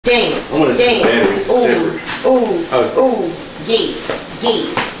Dance. I want to dance. Ooh, ooh, yeah, yeah.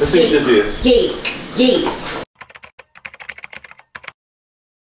 Let's see what this is. Yeah, yeah.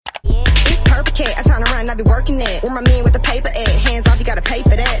 It's perfect cat. I turn around, I be working it. Where my man with the paper at? Hands off, you gotta pay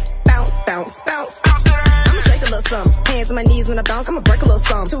for that. Bounce, bounce, bounce. I'ma shake a little something. Hands on my knees when I bounce, I'ma break a little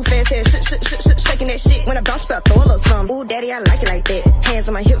something. Too fast head, shaking that shit. When I bounce, I throw a little something. Ooh, daddy, I like it like that. Hands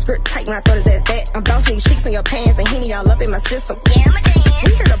on my hips, grip tight when I throw his ass back. I'm bouncing these cheeks on your pants and Henny all up in my system. Yeah, I'm a dance.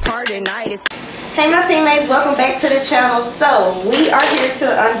 We here to party tonight. Hey my teammates, welcome back to the channel. So we are here to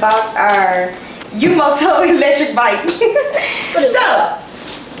unbox our Youmota electric bike. So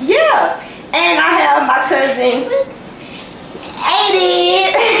yeah, and I have my cousin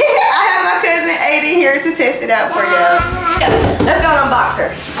Aiden. I have my cousin Aiden here to test it out for y'all. So let's go unbox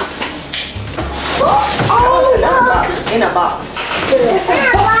her. Oh, it's in a box. It's a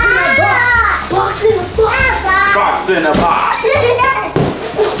box in a box. Box in a box. Box in a box.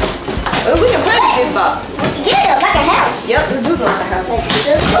 Oh, we can put it in this box. Yeah, like a house. Yep, we do look like a house.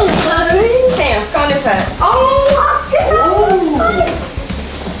 Damn, come on this side. Oh,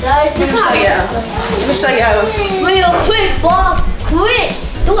 Let me show y'all. Let me show y'all. Real quick, Bob. Quick.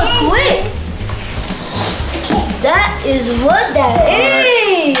 Do it quick. That is what that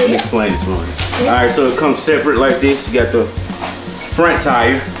is. Let me explain it to you. Alright, so it comes separate like this. You got the front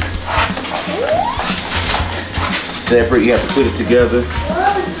tire. Separate, you have to put it together.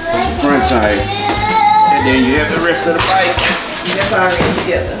 Front tire. And then you have the rest of the bike. That's already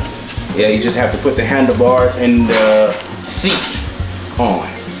together. Yeah, you just have to put the handlebars and the seat on.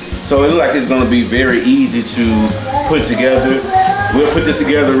 So it looks like it's gonna be very easy to put together. We'll put this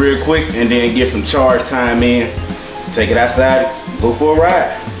together real quick and then get some charge time in. Take it outside, go for a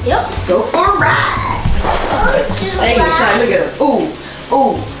ride. Yep. Go for a ride. Hey, son, look at her. Ooh,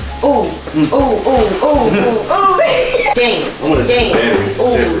 ooh, ooh, ooh, ooh, ooh, ooh, ooh. Dance, dance. Ooh,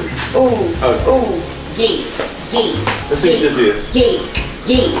 ooh, ooh, yeah, yeah. Let's see what this is. Yeah,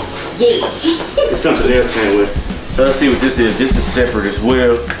 yeah, yeah. It's something else came with. So let's see what this is. This is separate as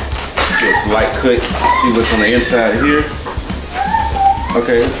well. It's light cut. See what's on the inside here.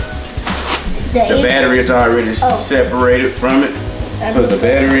 Okay. The battery is already separated from it. Put the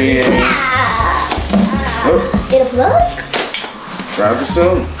battery in. Get a plug? Drive the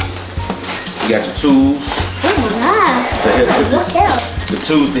soda. You got your tools. Oh my God. To help Look out. the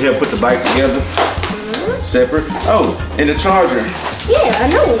tools to help put the bike together. Separate. Oh, and the charger. Yeah, I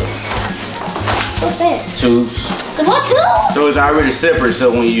know it. What's that? Tubes. So what too? So it's already separate,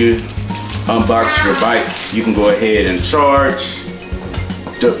 so when you unbox your bike, you can go ahead and charge.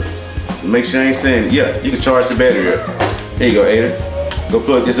 Make sure I ain't saying, yeah, you can charge the battery up. There you go, Aiden. Go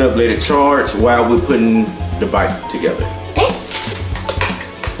plug this up, let it charge while we're putting the bike together.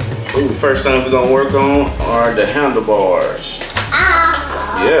 Ooh, first thing we're gonna work on are the handlebars.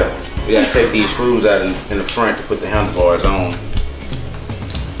 Yeah, we gotta take these screws out in the front to put the handlebars on. I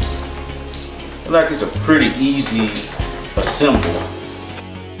feel like it's a pretty easy assembly.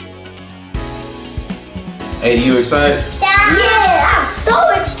 Hey, you excited? Yeah, I'm so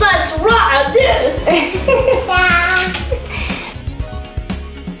excited to ride this.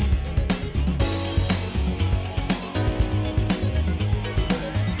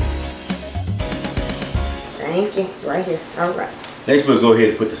 Thank you. Right here. All right. Next we'll go ahead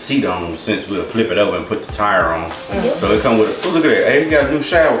and put the seat on since we'll flip it over and put the tire on. So it come with a, oh, look at that. Hey, you got a new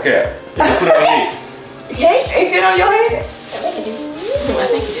shower cap. You can put it on here. Okay. It fit on your head? I think it is. I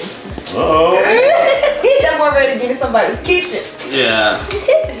think it is. Uh-oh. That boy ready to get in somebody's kitchen. Yeah.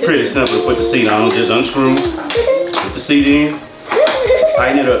 Pretty simple to put the seat on. Just unscrew, put the seat in,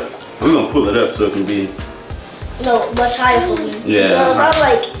 tighten it up. We're gonna pull it up so it can be No, much higher for me. Yeah. Because I'm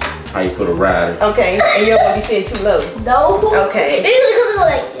like, high for the rider. Okay, and you don't want to be sitting too low. no. Okay. Basically because it's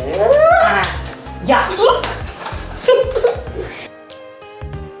like, Yeah.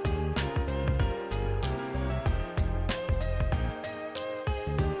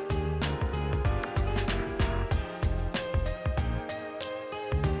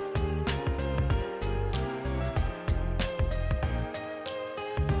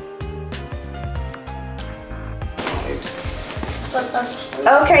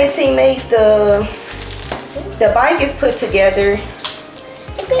 Okay, teammates, the bike is put together,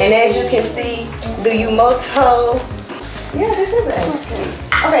 and as you can see, the Youmota. Yeah, this is it.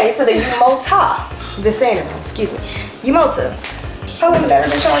 Okay, so the Youmota, the center, excuse me, Youmota. How long has the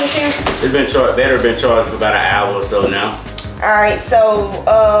battery been charged here? It's been charged. Battery been charged for about an hour or so now. All right, so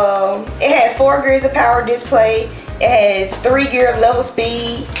it has 4 gears of power display. It has 3 gear of level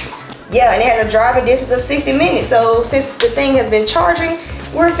speed. Yeah, and it has a driving distance of 60 minutes. So since the thing has been charging,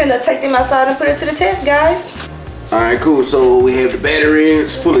 we're finna take them outside and put it to the test, guys. All right, cool. So we have the battery,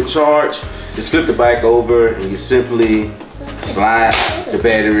 it's fully charged. Just flip the bike over and you simply slide the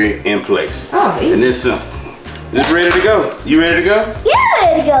battery in place. Oh, easy. And it's simple. It's ready to go. You ready to go? Yeah, I'm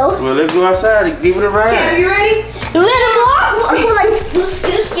ready to go. Well, let's go outside and give it a ride. Cam, you ready? You ready, Mom? I'm like, skip.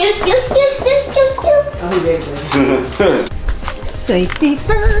 Oh, he ready. Safety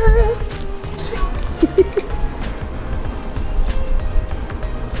first.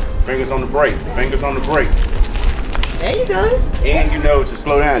 Fingers on the brake. Fingers on the brake. There you go. And you know to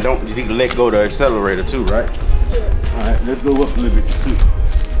slow down, you need to let go of the accelerator too, right? Yes. All right, let's go up a little bit too.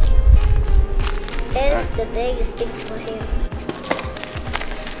 And the thing is sticking to my hand.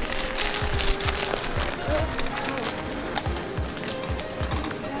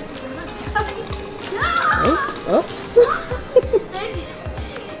 Oh.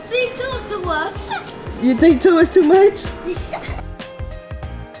 Think two is too much. You think 2 is too much?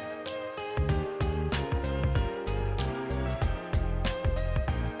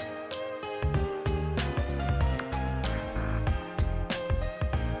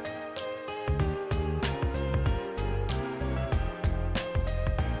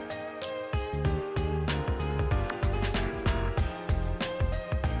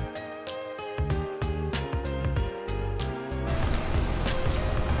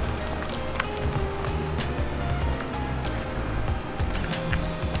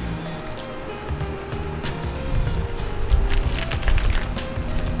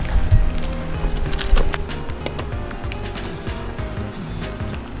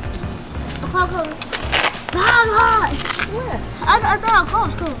 I thought our car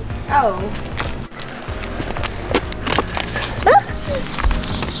was cool. Oh.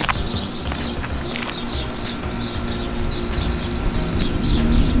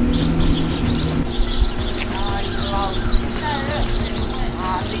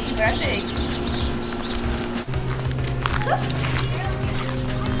 See, you better take.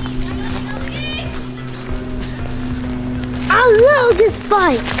 I love this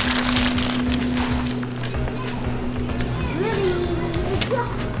bike.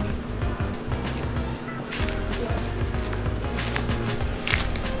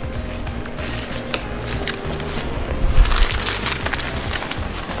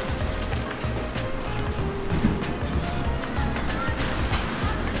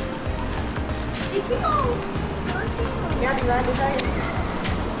 Y'all be riding this out.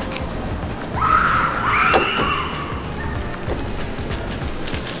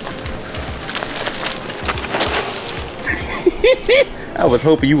 I was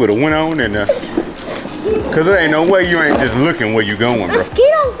hoping you would have went on and cause there ain't no way you ain't just looking where you going, bro.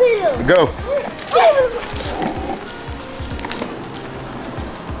 Mosquitoes here. Go.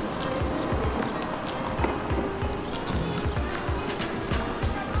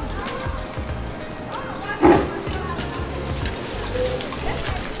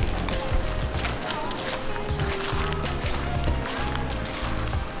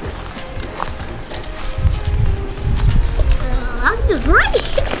 I'm just right.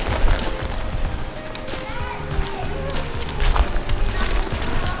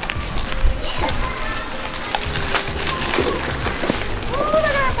 Look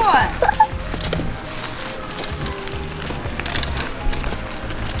at that boy.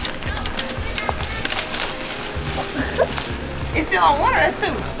 It's still on one or that's 2?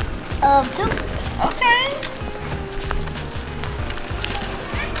 2. Okay.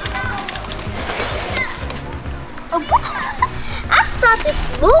 I stopped it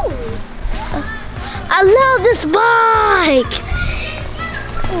smooth. I love this bike.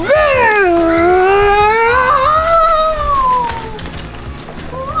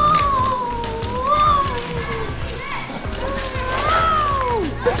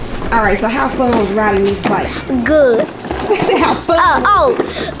 All right, so how fun was riding this bike? Good. How fun? Oh,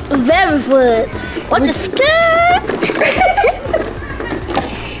 very fun. What the skirt?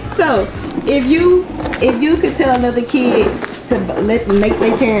 So, if you could tell another kid to make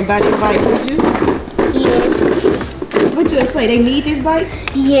their parent buy this bike, would you? Yes. Would you say they need this bike?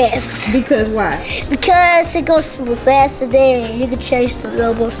 Yes. Because why? Because it goes faster than you can change the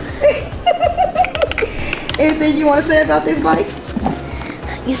number. Anything you want to say about this bike?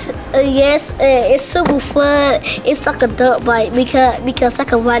 Yes, it's super fun. It's like a dirt bike because I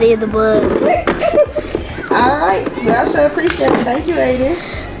can ride it in the mud. All right. Well, I sure appreciate it. Thank you, Aiden.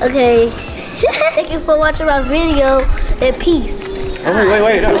 Okay. Thank you for watching my video and peace. Oh,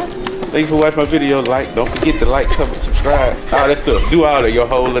 wait. Thank you for watching my video. Like, don't forget to like, comment, subscribe, all that stuff. Do all of your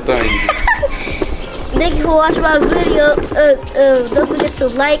whole little thing. Thank you for watching my video. Don't forget to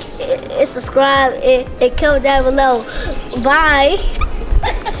like and subscribe and comment down below. Bye.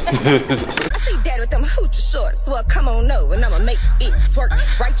 I see dad with them hoochie shorts. well, come on, no, and I'ma make it twerk.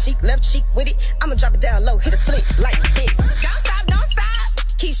 Right cheek, left cheek with it. I'ma drop it down low, hit a split like this. Don't stop, don't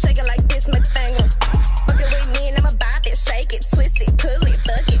stop. Keep shaking like this, my